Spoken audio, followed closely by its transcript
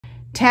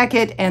tack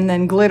it and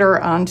then glitter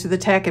onto the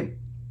tack it.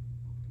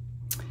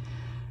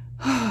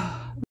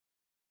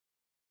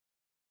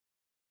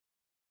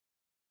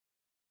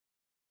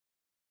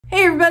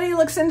 Hey everybody,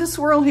 Luxinda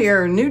Swirl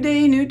here. New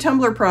day, new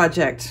tumbler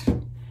project.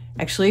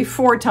 Actually,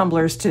 4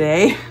 tumblers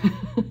today.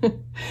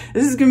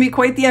 This is going to be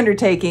quite the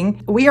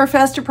undertaking. We are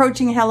fast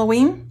approaching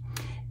Halloween.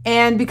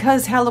 And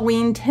because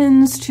Halloween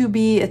tends to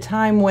be a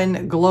time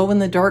when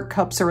glow-in-the-dark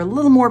cups are a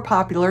little more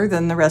popular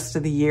than the rest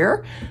of the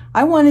year,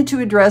 I wanted to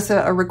address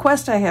a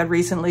request I had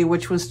recently,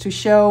 which was to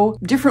show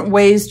different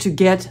ways to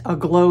get a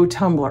glow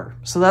tumbler.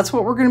 So that's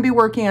what we're going to be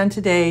working on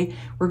today.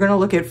 We're going to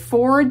look at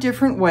 4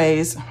 different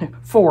ways,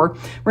 We're going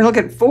to look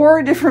at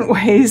 4 different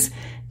ways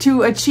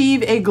to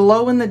achieve a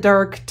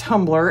glow-in-the-dark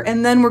tumbler,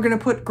 and then we're going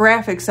to put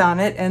graphics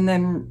on it, and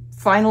then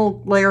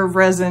final layer of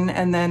resin,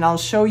 and then I'll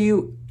show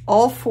you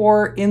all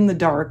 4 in the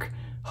dark,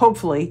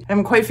 hopefully. I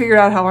haven't quite figured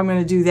out how I'm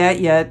going to do that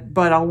yet,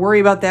 but I'll worry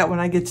about that when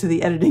I get to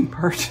the editing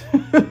part.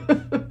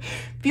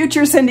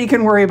 Future Cindy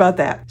can worry about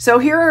that. So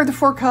here are the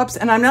 4 cups,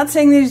 and I'm not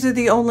saying these are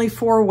the only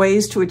 4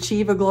 ways to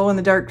achieve a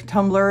glow-in-the-dark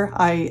tumbler.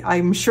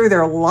 I'm sure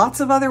there are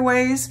lots of other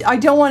ways. I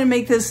don't want to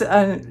make this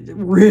a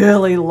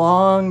really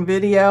long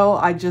video.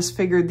 I just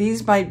figured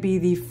these might be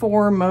the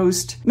 4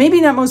 most, maybe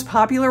not most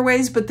popular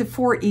ways, but the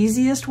 4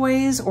 easiest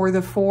ways, or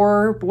the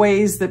 4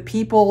 ways that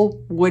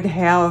people would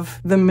have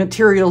the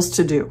materials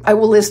to do. I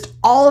will list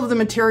all of the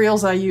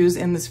materials I use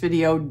in this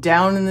video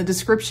down in the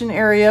description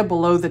area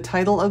below the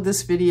title of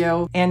this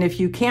video, and if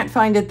you can't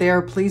find it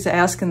there, please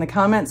ask in the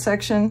comment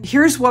section.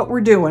 Here's what we're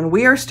doing.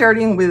 We are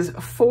starting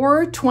with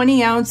 4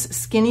 20-ounce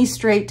skinny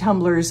straight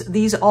tumblers.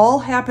 These all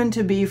happen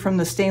to be from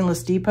the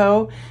Stainless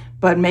Depot,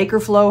 but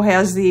Makerflow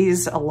has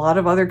these. A lot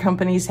of other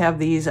companies have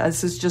these.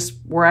 This is just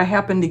where I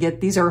happen to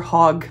get. These are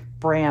Hog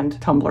brand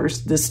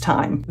tumblers this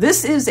time.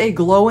 This is a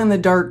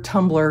glow-in-the-dark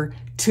tumbler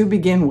to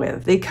begin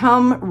with. They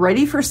come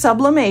ready for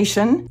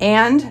sublimation,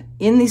 and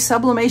in the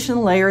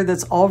sublimation layer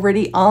that's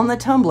already on the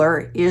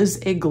tumbler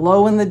is a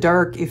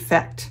glow-in-the-dark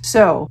effect.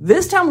 So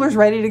this tumbler's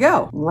ready to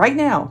go right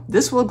now.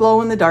 This will glow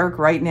in the dark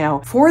right now.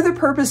 For the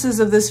purposes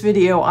of this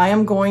video, I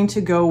am going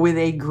to go with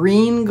a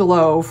green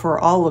glow for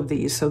all of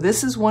these. So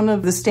this is one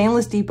of the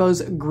Stainless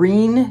Depot's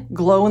green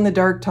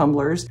glow-in-the-dark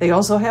tumblers. They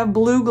also have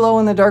blue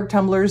glow-in-the-dark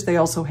tumblers. They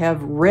also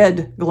have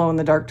red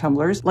glow-in-the-dark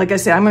tumblers. Like I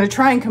said, I'm going to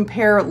try and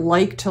compare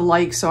like to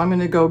like, so I'm going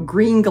to go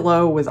green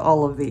glow with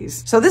all of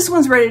these. So this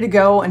one's ready to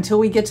go until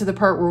we get to the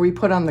part where we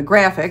put on the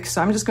graphics.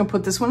 So I'm just going to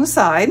put this one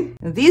aside.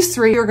 And these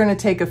 3 are going to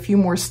take a few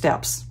more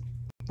steps.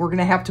 We're going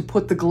to have to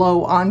put the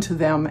glow onto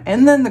them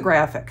and then the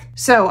graphic.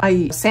 So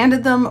I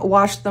sanded them,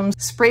 washed them,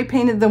 spray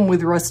painted them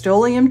with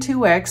Rust-Oleum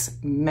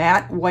 2X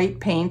matte white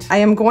paint. I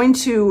am going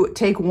to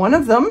take one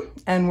of them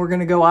and we're going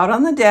to go out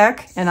on the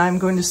deck and I'm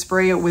going to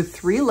spray it with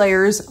 3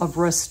 layers of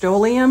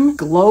Rust-Oleum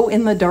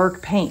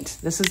glow-in-the-dark paint.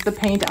 This is the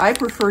paint I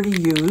prefer to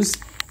use.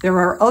 There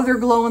are other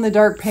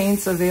glow-in-the-dark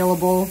paints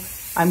available.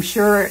 I'm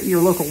sure your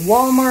local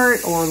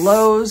Walmart or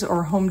Lowe's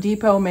or Home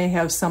Depot may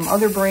have some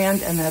other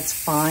brand, and that's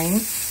fine.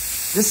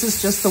 This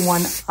is just the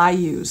one I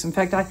use. In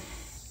fact,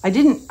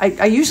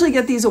 I usually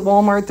get these at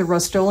Walmart, the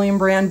Rust-Oleum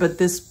brand, but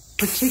this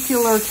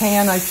particular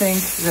can, I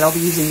think, that I'll be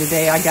using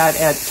today, I got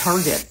at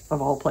Target,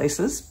 of all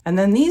places. And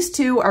then these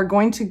 2 are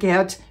going to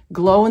get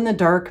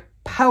glow-in-the-dark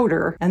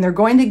powder, and they're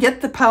going to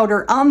get the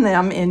powder on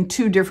them in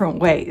 2 different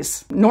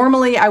ways.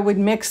 Normally, I would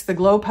mix the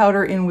glow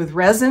powder in with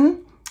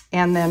resin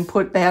and then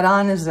put that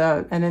on as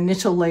an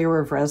initial layer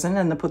of resin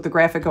and then put the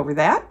graphic over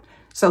that.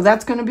 So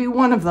that's going to be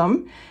one of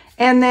them.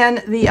 And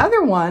then the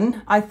other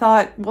one, I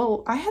thought,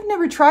 well, I have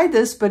never tried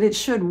this, but it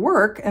should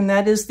work, and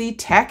that is the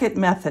tack it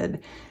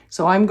method.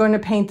 So I'm going to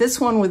paint this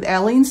one with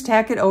Aleene's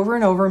Tack It over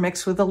and over,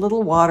 mixed with a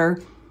little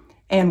water.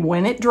 And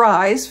when it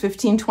dries,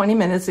 15-20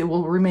 minutes, it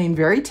will remain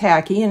very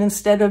tacky. And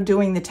instead of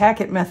doing the tack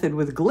it method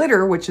with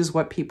glitter, which is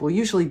what people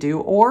usually do,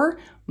 or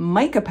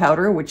mica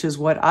powder, which is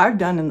what I've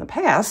done in the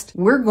past,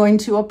 we're going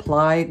to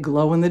apply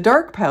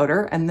glow-in-the-dark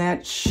powder, and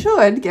that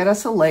should get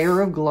us a layer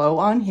of glow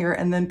on here,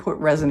 and then put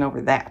resin over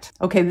that.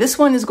 Okay, this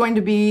one is going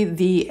to be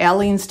the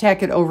Aleene's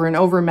Tack It over and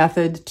over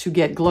method to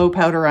get glow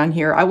powder on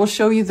here. I will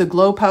show you the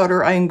glow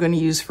powder I am going to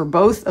use for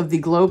both of the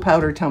glow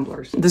powder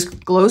tumblers. This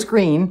glows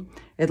green.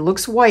 It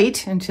looks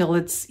white until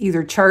it's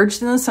either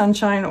charged in the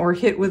sunshine or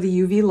hit with a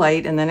UV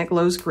light, and then it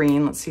glows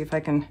green. Let's see if I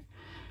can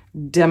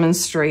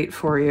demonstrate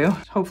for you.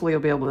 Hopefully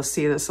you'll be able to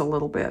see this a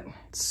little bit.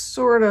 It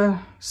sort of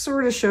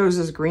shows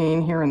as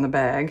green here in the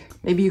bag.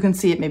 Maybe you can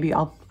see it, maybe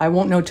I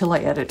won't know till I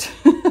edit.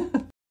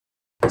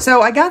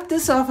 So I got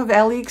this off of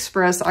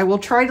AliExpress. I will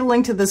try to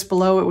link to this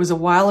below. It was a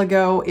while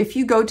ago. If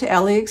you go to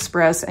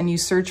AliExpress and you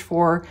search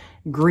for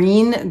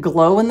green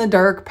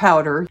glow-in-the-dark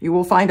powder, you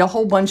will find a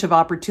whole bunch of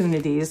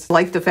opportunities. I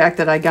like the fact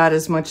that I got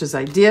as much as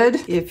I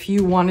did. If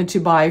you wanted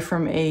to buy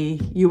from a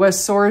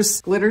US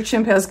source, Glitter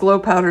Chimp has glow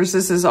powders.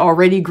 This is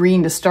already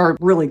green to start,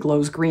 really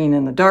glows green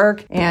in the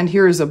dark. And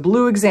here's a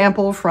blue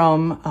example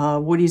from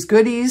Woody's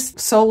Goodies.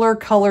 Solar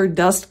Color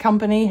Dust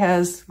Company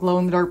has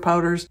glow-in-the-dark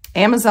powders.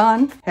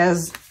 Amazon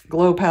has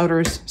glow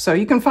powders. So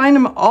you can find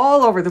them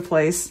all over the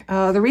place.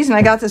 The reason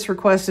I got this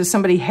request is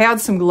somebody had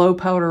some glow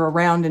powder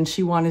around and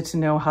she wanted to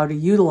know how to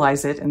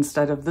utilize it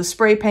instead of the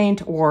spray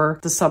paint or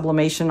the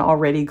sublimation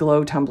already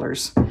glow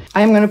tumblers.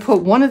 I am going to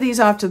put one of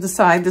these off to the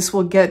side. This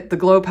will get the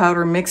glow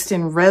powder mixed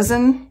in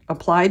resin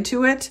applied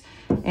to it.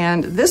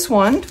 And this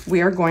one,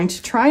 we are going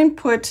to try and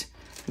put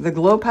the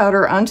glow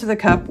powder onto the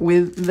cup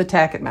with the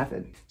tack it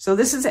method. So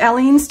this is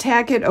Aleene's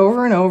Tack It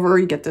Over and Over.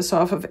 You get this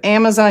off of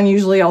Amazon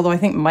usually, although I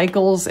think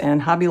Michael's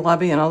and Hobby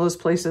Lobby and all those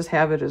places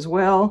have it as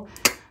well.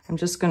 I'm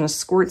just going to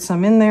squirt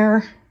some in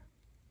there.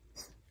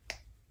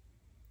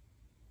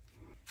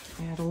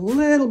 Add a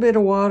little bit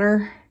of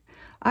water.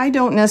 I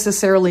don't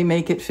necessarily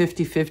make it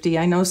 50-50.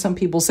 I know some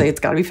people say it's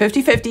got to be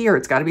 50-50 or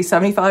it's got to be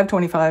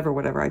 75-25 or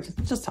whatever. I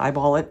just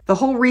eyeball it. The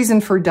whole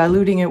reason for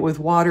diluting it with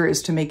water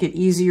is to make it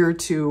easier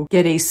to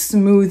get a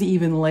smooth,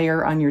 even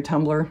layer on your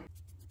tumbler.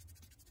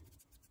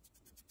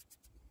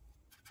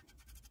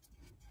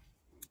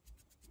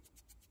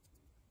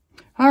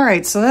 All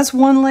right, so that's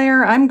one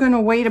layer. I'm going to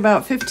wait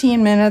about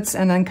 15 minutes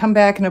and then come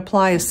back and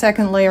apply a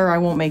second layer. I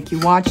won't make you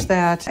watch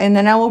that. And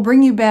then I will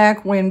bring you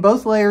back when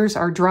both layers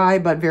are dry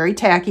but very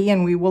tacky,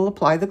 and we will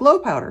apply the glow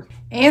powder.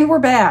 And we're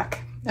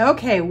back.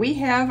 Okay, we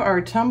have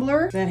our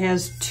tumbler that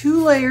has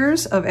 2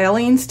 layers of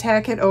Aleene's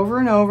Tack It Over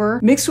and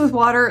Over mixed with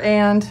water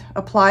and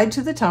applied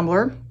to the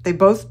tumbler. They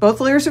both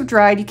layers have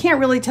dried. You can't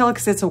really tell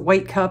because it's a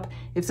white cup.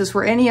 If this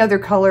were any other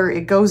color,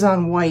 it goes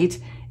on white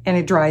and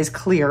it dries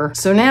clear.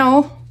 So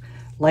now,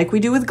 like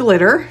we do with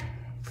glitter,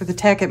 for the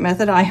Tack It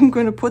method, I am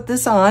going to put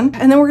this on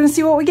and then we're going to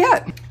see what we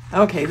get.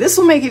 Okay, this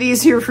will make it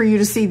easier for you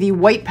to see the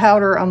white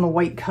powder on the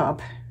white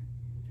cup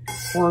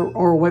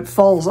or what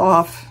falls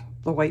off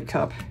the white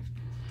cup.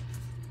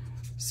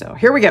 So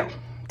here we go,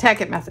 Tack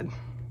It method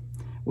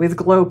with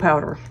glow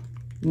powder.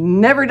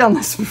 Never done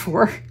this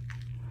before.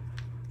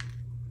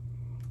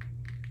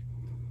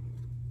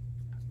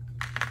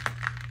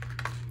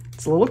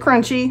 It's a little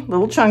crunchy, a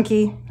little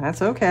chunky,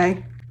 that's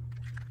okay.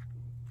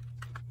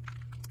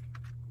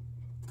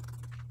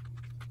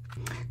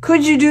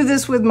 Could you do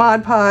this with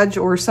Mod Podge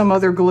or some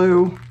other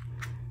glue?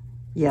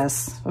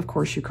 Yes, of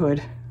course you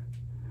could.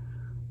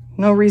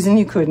 No reason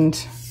you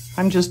couldn't.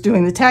 I'm just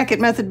doing the Tack It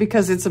method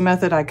because it's a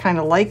method I kind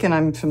of like and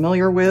I'm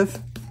familiar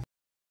with.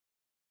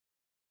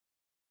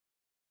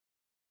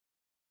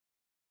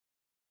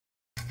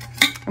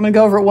 I'm going to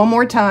go over it one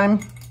more time.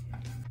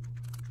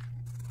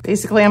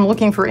 Basically, I'm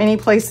looking for any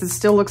place that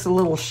still looks a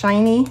little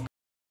shiny.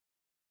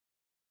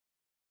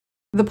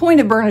 The point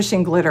of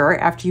burnishing glitter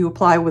after you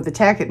apply with the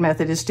Tack It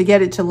method is to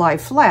get it to lie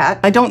flat.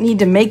 I don't need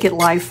to make it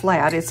lie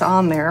flat, it's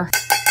on there.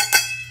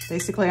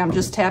 Basically, I'm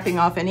just tapping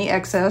off any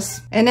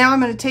excess. And now I'm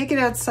going to take it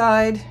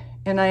outside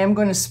and I am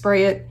going to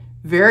spray it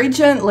very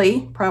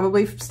gently,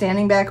 probably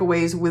standing back a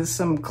ways with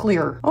some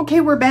clear.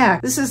 Okay, we're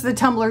back. This is the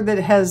tumbler that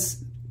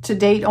has to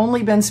date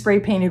only been spray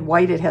painted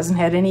white. It hasn't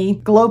had any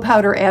glow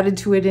powder added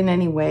to it in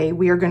any way.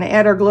 We are going to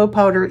add our glow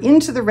powder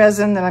into the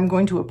resin that I'm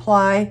going to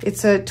apply.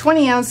 It's a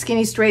 20-ounce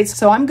skinny straights,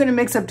 so I'm going to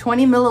mix up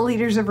 20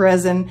 milliliters of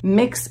resin,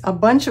 mix a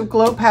bunch of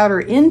glow powder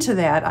into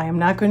that. I am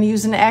not going to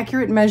use an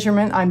accurate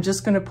measurement. I'm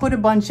just going to put a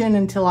bunch in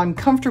until I'm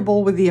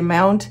comfortable with the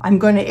amount. I'm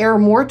going to err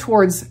more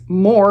towards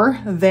more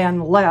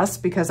than less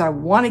because I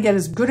want to get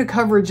as good a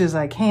coverage as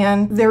I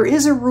can. There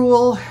is a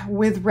rule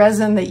with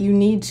resin that you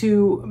need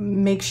to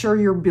make sure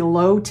you're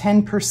below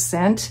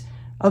 10%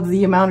 of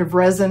the amount of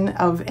resin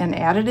of an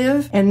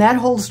additive, and that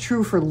holds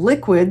true for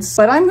liquids,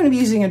 but I'm going to be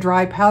using a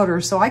dry powder,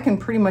 so I can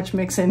pretty much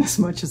mix in as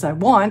much as I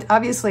want.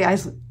 Obviously, I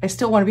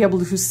still want to be able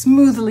to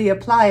smoothly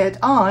apply it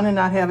on and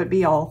not have it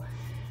be all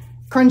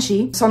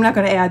crunchy, so I'm not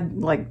going to add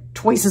like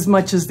twice as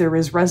much as there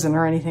is resin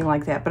or anything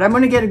like that, but I'm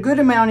going to get a good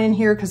amount in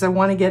here because I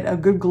want to get a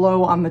good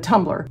glow on the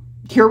tumbler.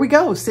 Here we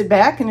go. Sit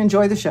back and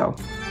enjoy the show.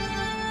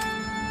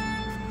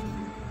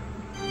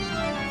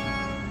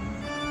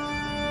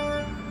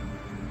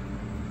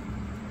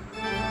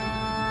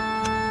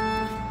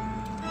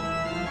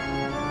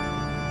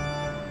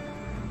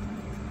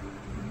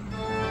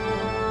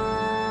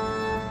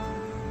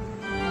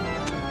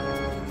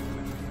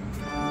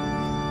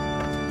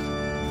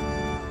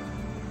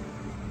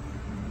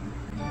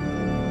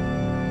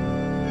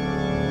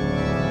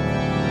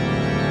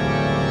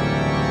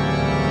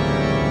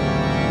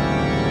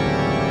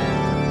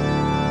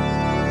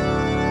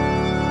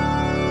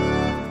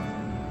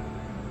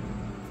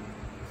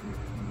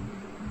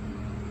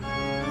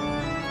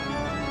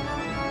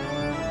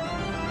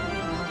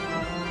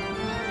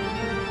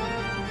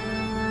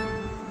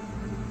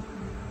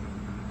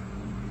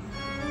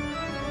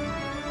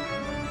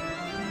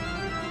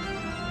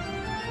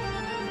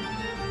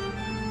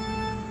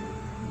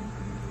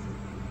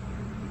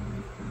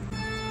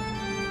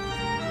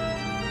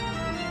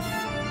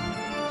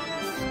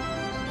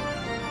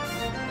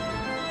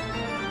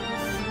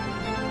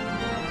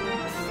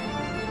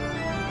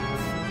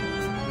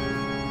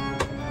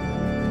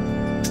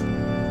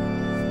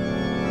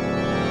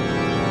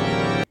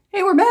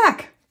 We're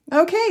back.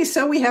 Okay,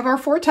 so we have our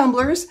 4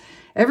 tumblers.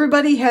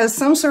 Everybody has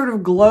some sort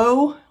of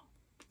glow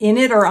in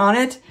it or on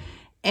it.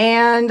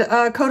 and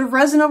a coat of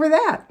resin over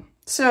that.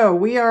 So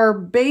we are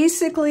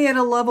basically at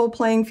a level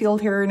playing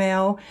field here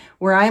now,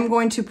 where I'm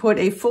going to put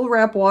a full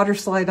wrap water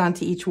slide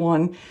onto each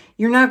one.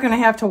 You're not going to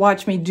have to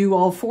watch me do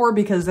all 4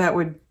 because that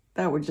would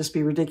just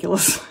be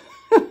ridiculous.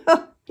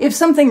 If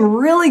something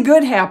really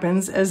good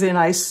happens, as in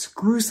I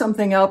screw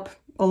something up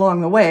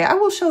along the way, I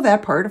will show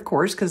that part, of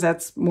course, because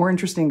that's more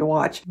interesting to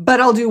watch. But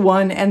I'll do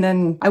one, and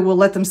then I will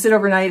let them sit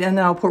overnight, and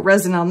then I'll put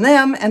resin on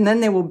them, and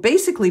then they will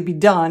basically be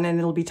done, and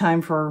it'll be time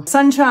for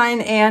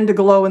sunshine and to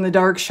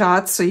glow-in-the-dark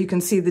shots so you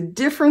can see the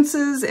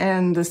differences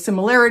and the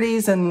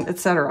similarities and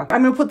etc.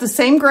 I'm going to put the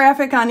same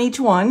graphic on each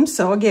one.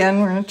 So again,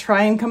 we're going to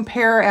try and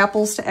compare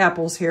apples to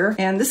apples here.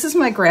 And this is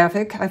my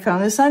graphic. I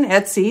found this on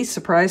Etsy.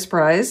 Surprise,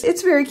 surprise.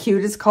 It's very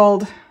cute. It's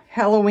called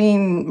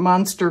Halloween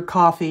Monster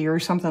Coffee or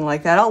something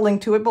like that. I'll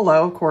link to it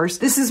below, of course.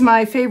 This is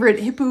my favorite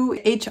Hippo,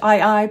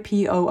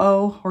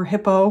 H-I-I-P-O-O, or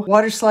Hippo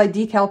Waterslide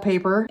decal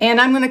paper.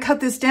 And I'm going to cut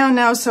this down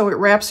now so it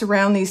wraps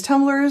around these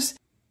tumblers.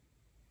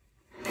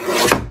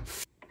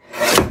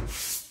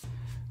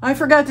 I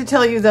forgot to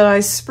tell you that I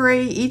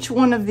spray each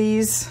one of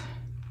these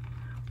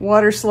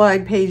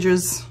Waterslide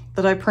pages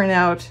that I print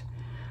out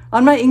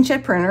on my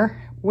inkjet printer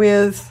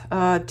with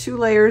 2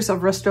 layers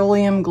of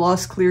Rust-Oleum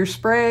Gloss Clear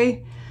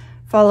Spray,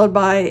 followed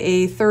by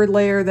a 3rd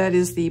layer that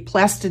is the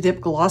Plastidip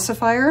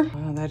Glossifier.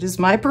 That is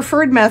my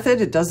preferred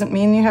method. It doesn't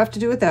mean you have to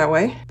do it that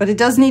way, but it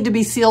does need to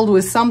be sealed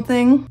with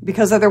something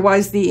because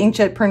otherwise the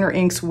inkjet printer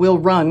inks will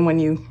run when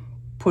you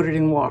put it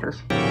in water.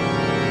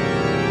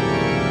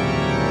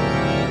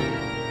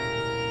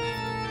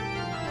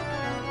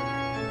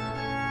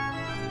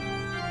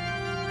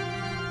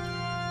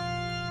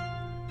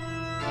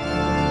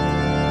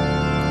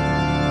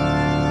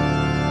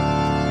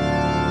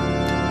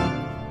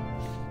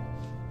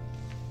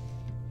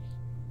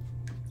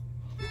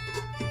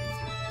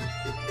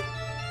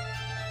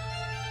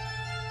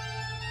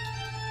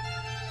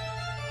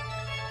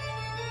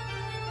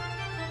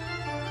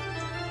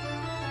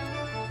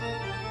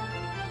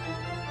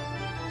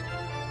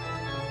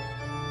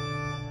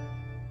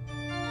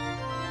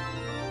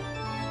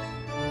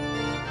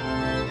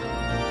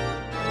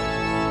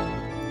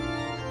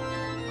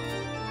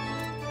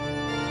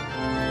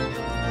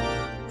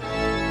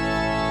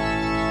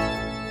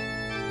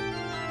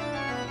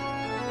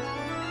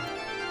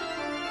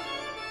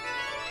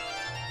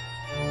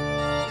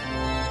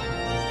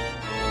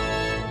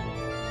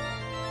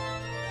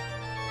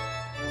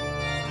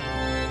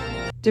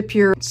 Dip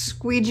your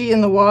squeegee in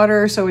the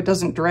water so it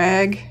doesn't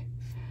drag,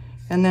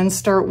 and then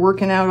start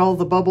working out all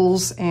the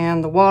bubbles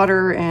and the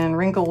water and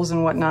wrinkles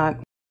and whatnot.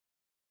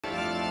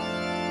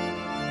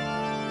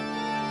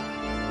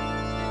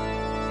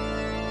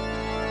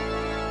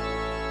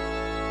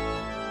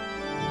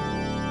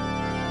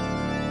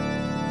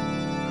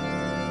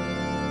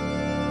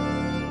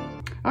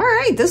 All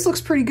right, this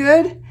looks pretty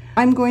good.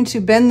 I'm going to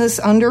bend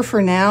this under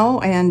for now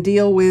and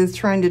deal with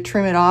trying to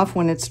trim it off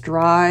when it's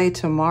dry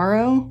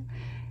tomorrow.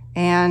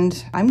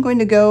 And I'm going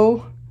to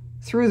go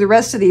through the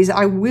rest of these.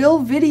 I will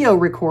video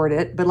record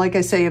it, but like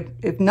I say,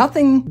 if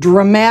nothing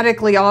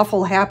dramatically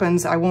awful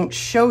happens, I won't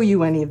show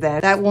you any of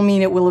that. That will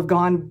mean it will have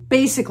gone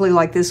basically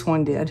like this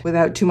one did,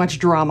 without too much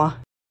drama.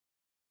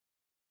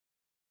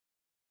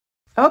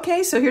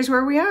 Okay, so here's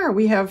where we are.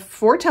 We have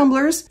 4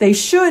 tumblers. They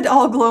should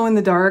all glow in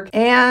the dark,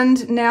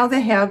 and now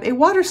they have a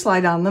water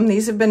slide on them.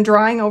 These have been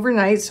drying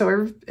overnight,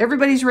 so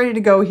everybody's ready to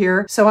go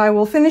here. So I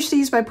will finish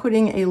these by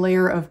putting a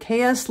layer of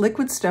KS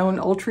Liquid Stone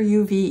Ultra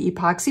UV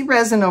epoxy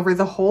resin over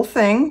the whole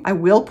thing. I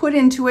will put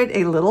into it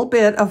a little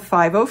bit of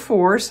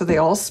 504 so they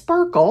all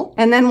sparkle.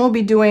 And then we'll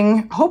be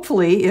doing,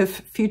 hopefully, if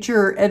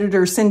future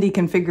editor Cindy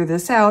can figure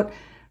this out,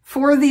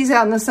 4 of these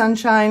out in the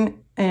sunshine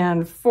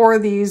and 4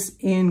 of these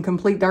in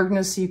complete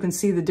darkness so you can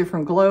see the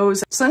different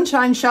glows.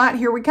 Sunshine shot,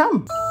 here we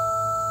come.